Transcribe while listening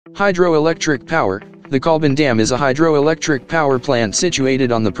Hydroelectric power. The Colbun Dam is a hydroelectric power plant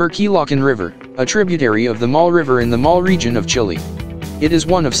situated on the Perquilauquén River, a tributary of the Maule River in the Maule Region of Chile. It is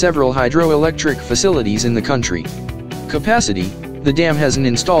one of several hydroelectric facilities in the country. Capacity. The dam has an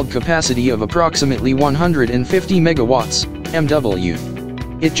installed capacity of approximately 150 megawatts,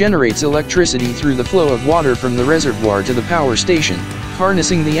 MW. It generates electricity through the flow of water from the reservoir to the power station,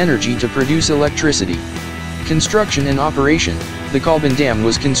 harnessing the energy to produce electricity. Construction and operation. The Colbun Dam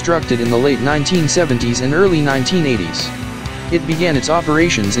was constructed in the late 1970s and early 1980s. It began its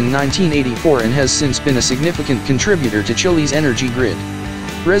operations in 1984 and has since been a significant contributor to Chile's energy grid.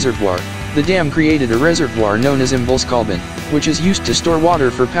 Reservoir. The dam created a reservoir known as Embankment Colbun, which is used to store water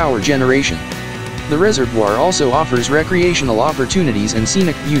for power generation. The reservoir also offers recreational opportunities and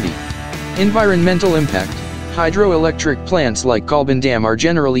scenic beauty. Environmental impact. Hydroelectric plants like Colbun Dam are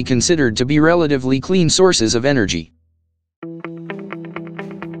generally considered to be relatively clean sources of energy.